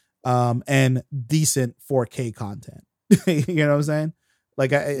content, and decent 4K content. You know what I'm saying?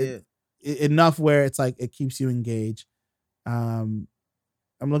 Like enough where it's like it keeps you engaged. I'm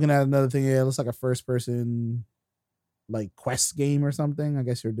looking at another thing here. It looks like a first person like quest game or something. I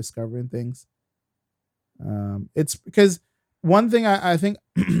guess you're discovering things. It's because one thing I think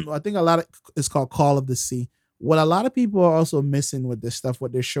I think a lot of it's called Call of the Sea. What a lot of people are also missing with this stuff,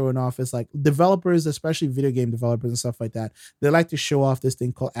 what they're showing off is like developers, especially video game developers and stuff like that. They like to show off this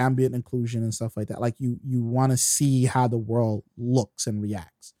thing called ambient occlusion and stuff like that. Like you want to see how the world looks and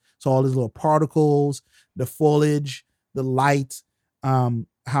reacts. So all these little particles, the foliage, the light,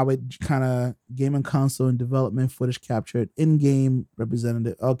 how it kind of game and console and development footage captured in-game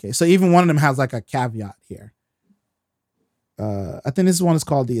representative. Okay, so even one of them has like a caveat here. I think this one is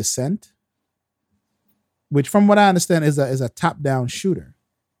called The Ascent, which from what I understand is a top-down shooter,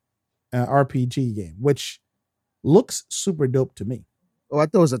 RPG game, which looks super dope to me. Oh, I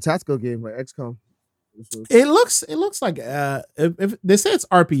thought it was a tactical game like XCOM. It looks like if they say it's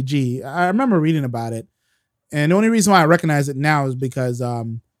RPG. I remember reading about it, and the only reason why I recognize it now is because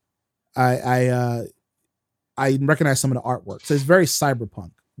I recognize some of the artwork. So it's very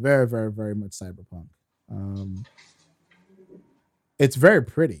cyberpunk, very very very much cyberpunk. It's very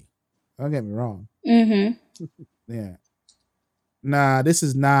pretty. Don't get me wrong. Mm-hmm. Yeah. Nah, this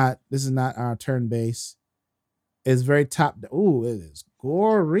is not our turn base. It's very top. Ooh, it is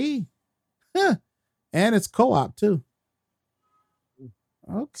gory. Huh. And it's co-op too.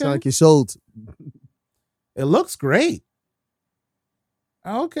 Okay. Sound like you sold. It looks great.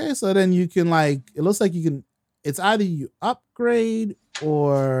 Okay, so then you can it looks like you can, it's either you upgrade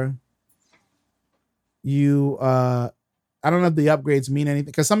or you I don't know if the upgrades mean anything,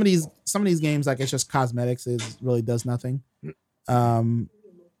 because some of these games, like, it's just cosmetics. It really does nothing. But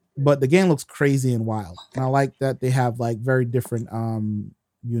the game looks crazy and wild. And I like that they have like very different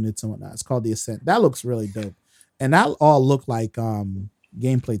units and whatnot. It's called the Ascent. That looks really dope, and that all look like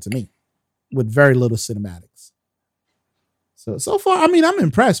gameplay to me, with very little cinematics. So far, I mean, I'm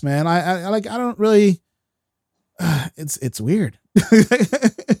impressed, man. I like. I don't really. It's weird.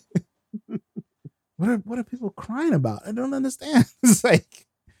 What are people crying about? I don't understand. It's like,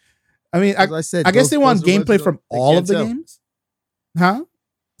 I mean, As I said, I guess those- they want those are the ones gameplay you from don't- they all of can't the tell. games. Huh?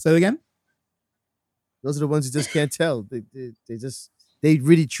 Say it again. Those are the ones you just can't tell. They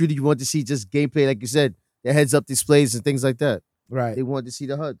really truly want to see just gameplay, like you said, the heads up displays and things like that. Right. They want to see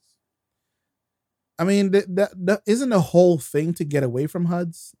the HUDs. I mean, isn't the whole thing to get away from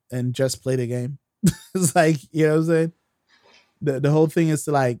HUDs and just play the game? It's like, you know what I'm saying? The whole thing is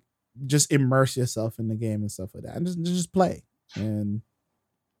to like just immerse yourself in the game and stuff like that, and just play, and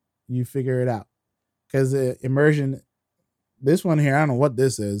you figure it out. Because immersion, this one here, I don't know what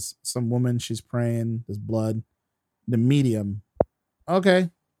this is. Some woman, she's praying. There's blood. The medium.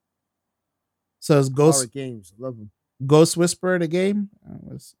 Okay. So it's Horror Ghost games, love them. Ghost Whisperer, the game.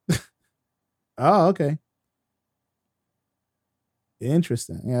 Oh, okay.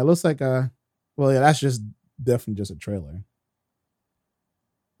 Interesting. Yeah, it looks like well, yeah, that's just definitely just a trailer.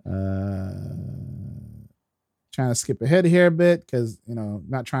 Trying to skip ahead here a bit because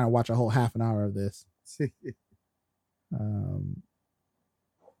not trying to watch a whole half an hour of this. Okay,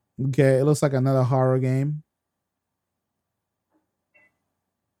 it looks like another horror game.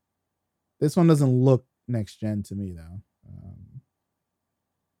 This one doesn't look next gen to me though.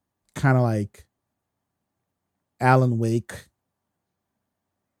 Kind of like Alan Wake,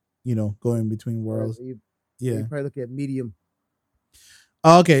 going between worlds. You probably look at Medium.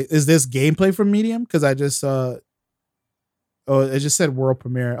 Oh, okay, is this gameplay from Medium? Because I just saw. Oh, it just said world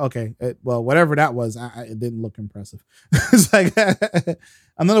premiere. Okay, well, whatever that was, it didn't look impressive. It's like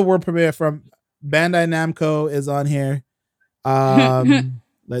another world premiere from Bandai Namco is on here.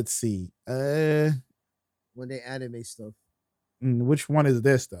 Let's see. When they anime stuff. Which one is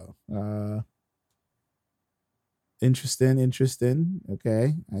this though? Interesting.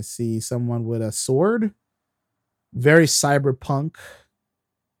 Okay, I see someone with a sword. Very cyberpunk.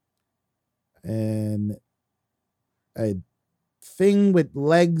 And a thing with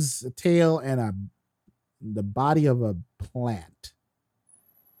legs, a tail, and the body of a plant.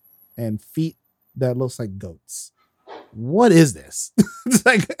 And feet that looks like goats. What is this? It's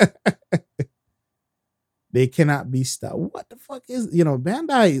like they cannot be stopped. What the fuck is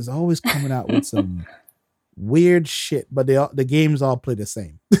Bandai is always coming out with some weird shit, but the games all play the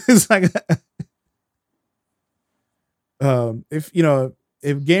same. It's like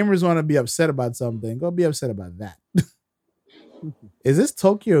if gamers want to be upset about something, go be upset about that. Is this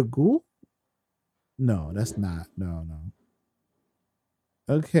Tokyo Ghoul? No, that's not. No.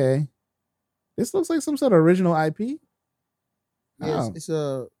 Okay. This looks like some sort of original IP. Yeah, it's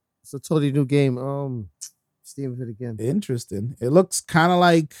a totally new game. Steam of it again. Interesting. It looks kind of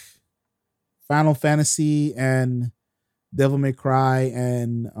like Final Fantasy and Devil May Cry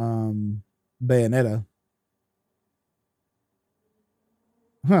and Bayonetta.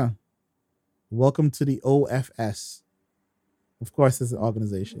 Huh. Welcome to the OFS. Of course, it's an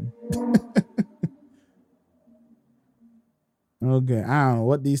organization. Okay, I don't know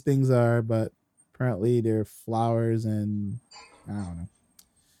what these things are, but apparently they're flowers and I don't know.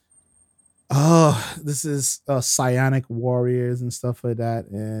 Oh, this is psionic warriors and stuff like that.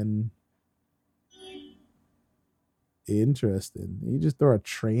 And interesting. You just throw a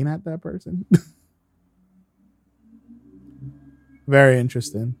train at that person? Very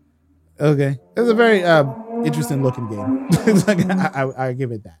interesting. Okay. It's a very interesting looking game. It's like, I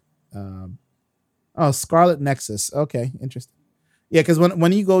give it that. Scarlet Nexus. Okay, interesting. Yeah, because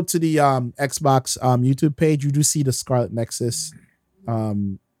when you go to the Xbox YouTube page, you do see the Scarlet Nexus.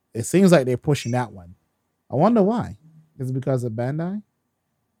 It seems like they're pushing that one. I wonder why. Is it because of Bandai?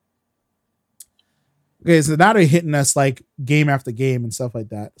 Okay, so now they're hitting us like game after game and stuff like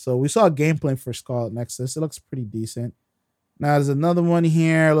that. So we saw a gameplay for Scarlet Nexus. It looks pretty decent. Now there's another one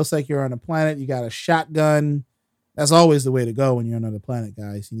here. It looks like you're on a planet. You got a shotgun. That's always the way to go when you're on another planet,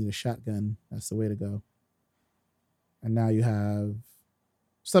 guys. You need a shotgun. That's the way to go. And now you have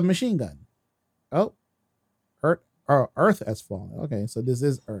submachine gun. Oh, Earth has fallen. Okay, so this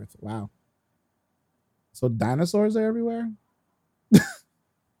is Earth. Wow. So dinosaurs are everywhere.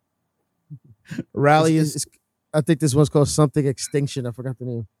 Rally is. I think this one's called something Extinction. I forgot the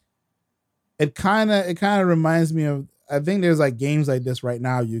name. It kind of reminds me of. I think there's like games like this right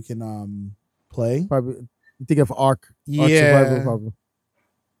now you can play. Probably you think of Ark. Yeah. Ark Survival probably.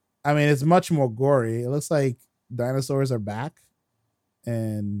 I mean, it's much more gory. It looks like dinosaurs are back,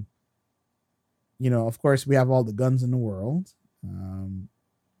 and of course, we have all the guns in the world.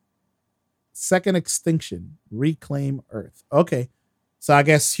 second extinction, reclaim Earth. Okay, so I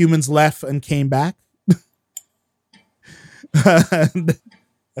guess humans left and came back.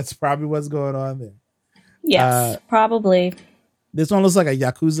 That's probably what's going on there. Yes, probably. This one looks like a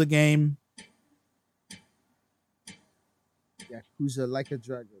Yakuza game. Yakuza Like a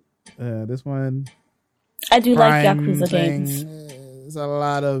Dragon. This one, I do like Prime Yakuza thing, games. There's a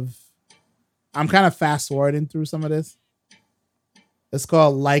lot of. I'm kind of fast forwarding through some of this. It's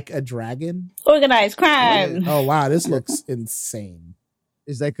called Like a Dragon. Organized crime. Oh wow, this looks insane.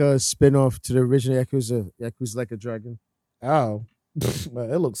 It's like a spin-off to the original Yakuza Like a Dragon. Oh,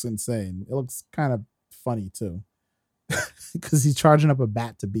 well, it looks insane. It looks kind of funny too, because he's charging up a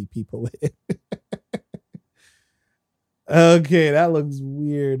bat to beat people with it. Okay, that looks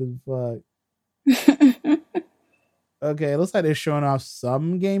weird as fuck. Okay, it looks like they're showing off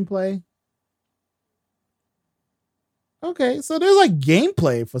some gameplay. Okay, so there's like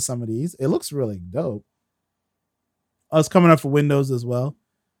gameplay for some of these. It looks really dope. Oh, it's coming up for Windows as well.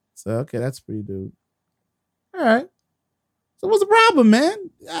 So, okay, that's pretty dope. All right. So what's the problem,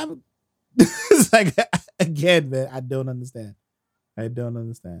 man? It's like, again, man, I don't understand.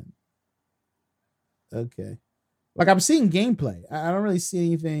 Okay. Like, I'm seeing gameplay. I don't really see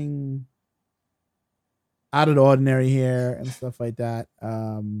anything out of the ordinary here and stuff like that.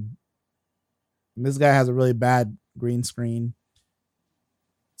 This guy has a really bad green screen.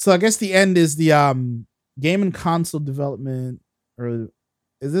 So I guess the end is the game and console development, or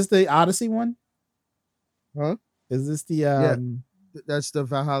is this the Odyssey one? Huh? Is this the Yeah. That's the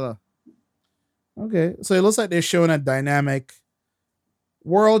Valhalla. Okay, so it looks like they're showing a dynamic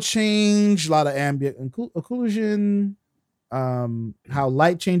world change, a lot of ambient occlusion, how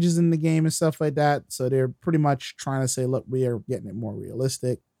light changes in the game and stuff like that. So they're pretty much trying to say, look, we are getting it more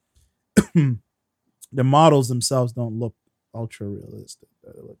realistic. The models themselves don't look ultra realistic.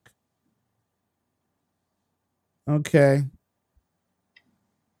 They look okay.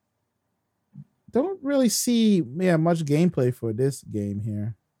 Don't really see much gameplay for this game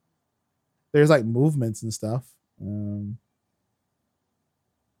here. There's like movements and stuff. Not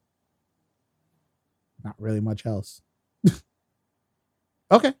really much else.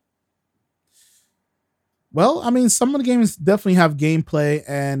 Okay. Well, I mean, some of the games definitely have gameplay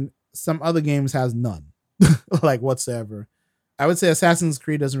and some other games has none. Like whatsoever. I would say Assassin's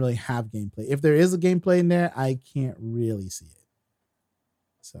Creed doesn't really have gameplay. If there is a gameplay in there, I can't really see it.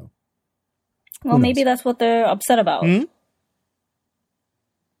 So Well, maybe that's what they're upset about. Hmm?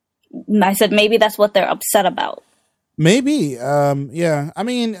 I said maybe that's what they're upset about. Maybe. Yeah. I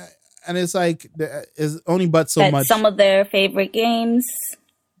mean, and it's like is only but so that much. Some of their favorite games.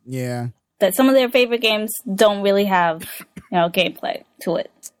 Yeah. That some of their favorite games don't really have, gameplay to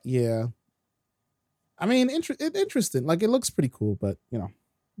it. Yeah. I mean, interesting. Like, it looks pretty cool, but it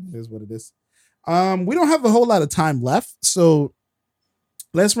is what it is. We don't have a whole lot of time left, so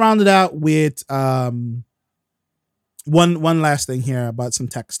let's round it out with one last thing here about some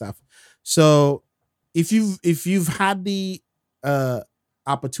tech stuff. So, if you've had the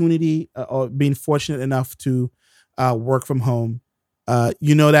opportunity or been fortunate enough to work from home,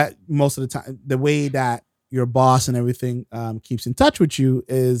 you know that most of the time the way that your boss and everything keeps in touch with you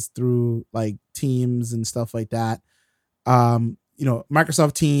is through like Teams and stuff like that.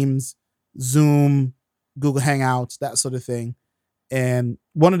 Microsoft Teams, Zoom, Google Hangouts, that sort of thing. And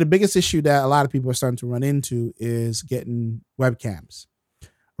one of the biggest issue that a lot of people are starting to run into is getting webcams,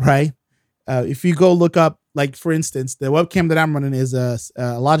 right? If you go look up, like for instance, the webcam that I'm running is a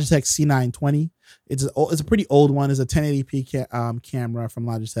Logitech C920. It's a pretty old one. It's a 1080p camera from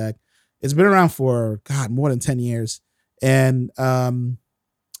Logitech. It's been around for more than 10 years, and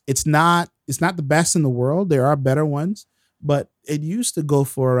it's not the best in the world. There are better ones, but it used to go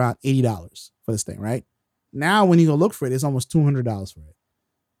for around $80 for this thing, right? Now, when you go look for it, it's almost $200 for it.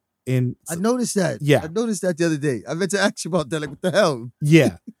 And I noticed that. Yeah. I noticed that the other day. I meant to ask you about that. Like, what the hell?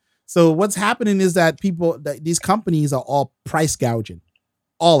 Yeah. So what's happening is that these companies are all price gouging,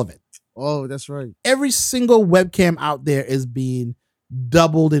 all of it. Oh, that's right. Every single webcam out there is being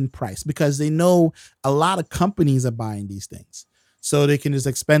doubled in price because they know a lot of companies are buying these things, so they can just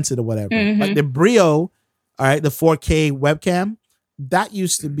expense it or whatever. Mm-hmm. Like the Brio, all right, the 4K webcam, that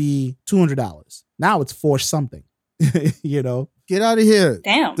used to be $200. Now it's $4 something. Get out of here.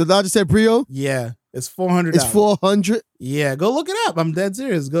 Damn. The Logitech Brio? Yeah, it's $400. It's $400. Yeah, go look it up. I'm dead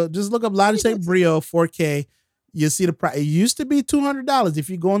serious. Go just look up Logitech Brio 4K. You'll see the price. It used to be $200. If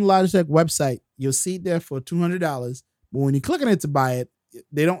you go on the Logitech website, you'll see it there for $200. But when you click on it to buy it,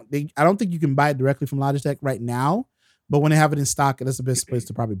 I don't think you can buy it directly from Logitech right now. But when they have it in stock, that's the best place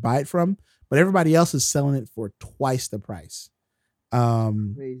to probably buy it from. But everybody else is selling it for twice the price.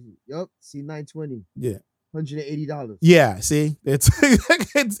 Crazy. Yup. C920. Yeah. $180. Yeah, see, it's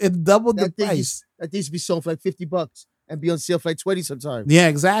double the That thing price. that thing used to be sold for like $50 and be on sale for like 20 sometimes. Yeah,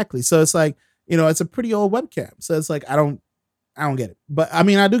 exactly. So it's like, it's a pretty old webcam. So it's like I don't get it. But I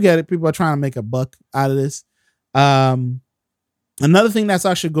mean, I do get it. People are trying to make a buck out of this. Another thing that's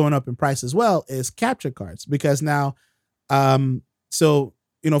actually going up in price as well is capture cards, because now, so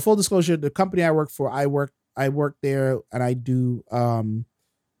full disclosure, the company I work for, I work there and I do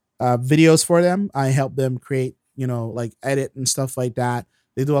videos for them. I help them create, like edit and stuff like that.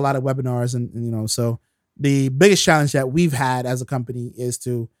 They do a lot of webinars and so the biggest challenge that we've had as a company is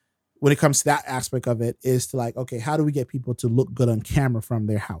to, when it comes to that aspect of it, is to like, okay, how do we get people to look good on camera from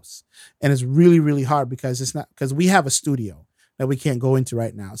their house? And it's really, really hard because we have a studio that we can't go into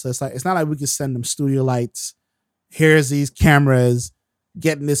right now. So it's not like we can send them studio lights. Here's these cameras,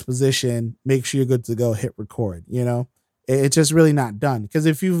 get in this position, make sure you're good to go, hit record, It's just really not done. Because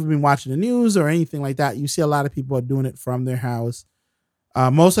if you've been watching the news or anything like that, you see a lot of people are doing it from their house.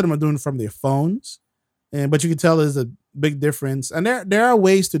 Most of them are doing it from their phones. But you can tell there's a big difference. And there are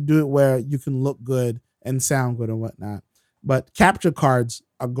ways to do it where you can look good and sound good and whatnot. But capture cards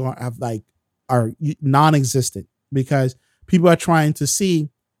are non-existent because people are trying to see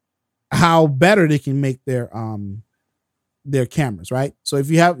how better they can make their cameras, right? So if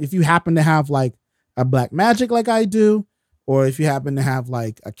you happen to have like a Blackmagic like I do, or if you happen to have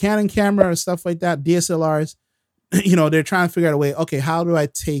like a Canon camera or stuff like that, DSLRs, they're trying to figure out a way, okay, how do I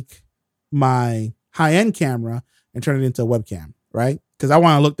take my high-end camera and turn it into a webcam, right? Because I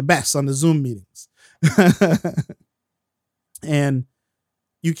want to look the best on the Zoom meetings. And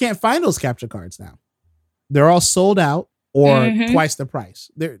you can't find those capture cards now. They're all sold out or twice the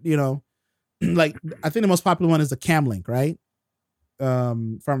price. They're, like I think the most popular one is the Camlink, right?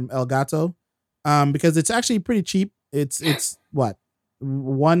 From Elgato. Because it's actually pretty cheap. It's what,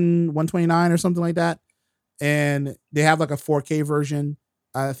 $129 or something like that. And they have like a 4K version.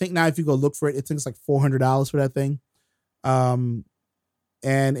 I think now if you go look for it, it takes like $400 for that thing. And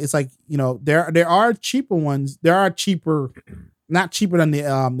it's like, there are cheaper ones. There are cheaper, not cheaper than the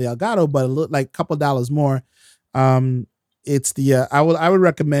Elgato, but like a couple dollars more. It's the I would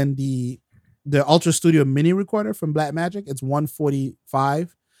recommend the Ultra Studio Mini Recorder from Blackmagic. It's $145.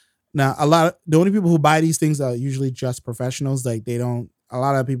 Now the only people who buy these things are usually just professionals. Like a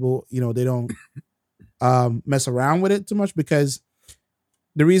lot of people, they don't mess around with it too much, because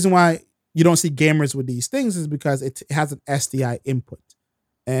the reason why you don't see gamers with these things is because it has an SDI input,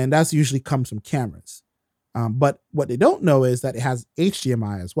 and that's usually comes from cameras. But what they don't know is that it has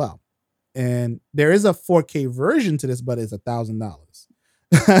HDMI as well. And there is a 4K version to this, but it's $1,000.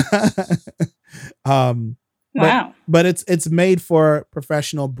 Wow. But it's made for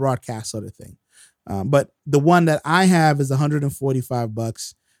professional broadcast sort of thing. But the one that I have is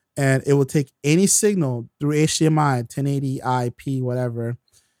 $145, and it will take any signal through HDMI, 1080 IP, whatever.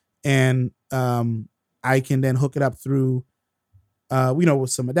 And I can then hook it up through, with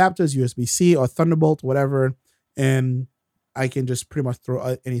some adapters, USB-C or Thunderbolt, whatever. And I can just pretty much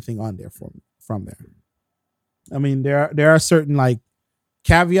throw anything on there from there. I mean, there are certain like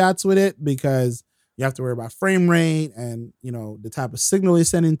caveats with it, because you have to worry about frame rate and, the type of signal you're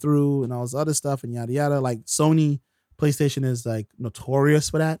sending through and all this other stuff and yada, yada. Like Sony PlayStation is like notorious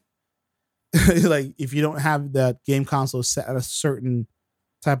for that. Like if you don't have that game console set at a certain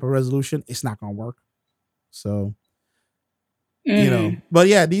type of resolution, it's not going to work. So, but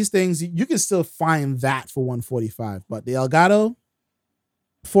yeah, these things, you can still find that for $145, but the Elgato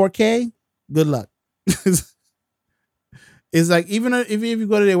 4K, good luck. It's like, even if you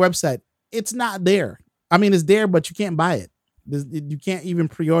go to their website, it's not there. I mean, it's there, but you can't buy it. You can't even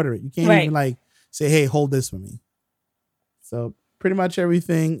pre-order it. You can't even like say, hey, hold this for me. So pretty much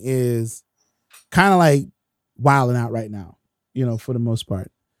everything is kind of like wilding out right now, for the most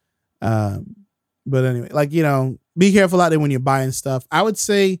part. But anyway, like, be careful out there when you're buying stuff. I would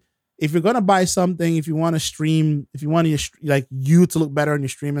say if you're going to buy something, if you want to stream, if you want you to look better on your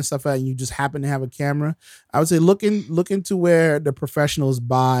stream and stuff, and you just happen to have a camera, I would say look into where the professionals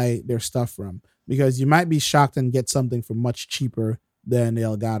buy their stuff from, because you might be shocked and get something for much cheaper than the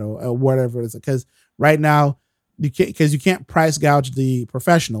Elgato or whatever it is. Because right now you can't price gouge the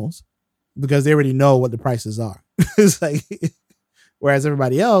professionals because they already know what the prices are. It's like, whereas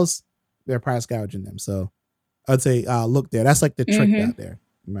everybody else, they're price gouging them. So I'd say look there. That's like the trick out there,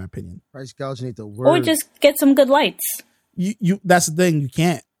 in my opinion. Price gouging ain't the word. Or just get some good lights. You that's the thing. You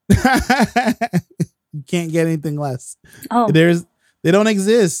can't. You can't get anything less. Oh, they don't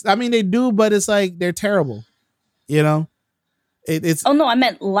exist. I mean, they do, but it's like they're terrible. It's. Oh no, I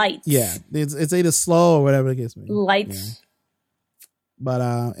meant lights. Yeah, it's either slow or whatever it gets me. Lights. But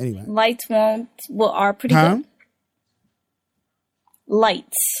anyway, Lights are pretty good.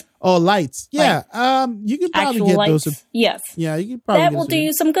 Lights. Oh, lights. Yeah. You can probably Actual get lights. those. Yes. Yeah, you can probably That get will those. do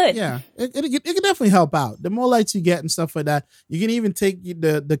you some good. Yeah, it can definitely help out. The more lights you get and stuff like that, you can even take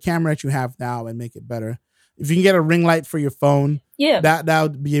the camera that you have now and make it better. If you can get a ring light for your phone, that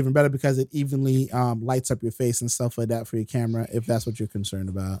would be even better because it evenly lights up your face and stuff like that for your camera if that's what you're concerned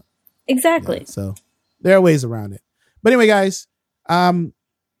about. Exactly. Yeah, so there are ways around it. But anyway, guys,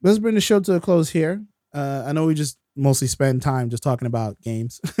 let's bring the show to a close here. I know we just mostly spend time just talking about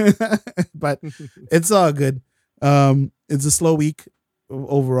games, but it's all good. It's a slow week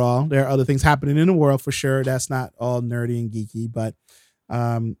overall. There are other things happening in the world for sure. That's not all nerdy and geeky, but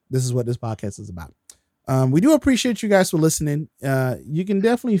this is what this podcast is about. We do appreciate you guys for listening. You can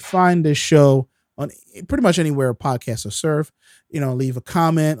definitely find this show on pretty much anywhere podcasts are served. Leave a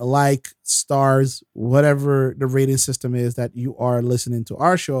comment, a like, stars, whatever the rating system is that you are listening to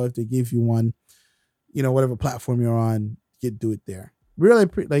our show. If they give you one, whatever platform you're on, you do it there. Really,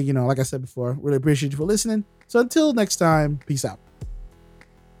 like I said before, really appreciate you for listening. So until next time, peace out.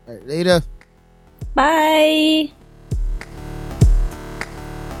 All right, later. Bye.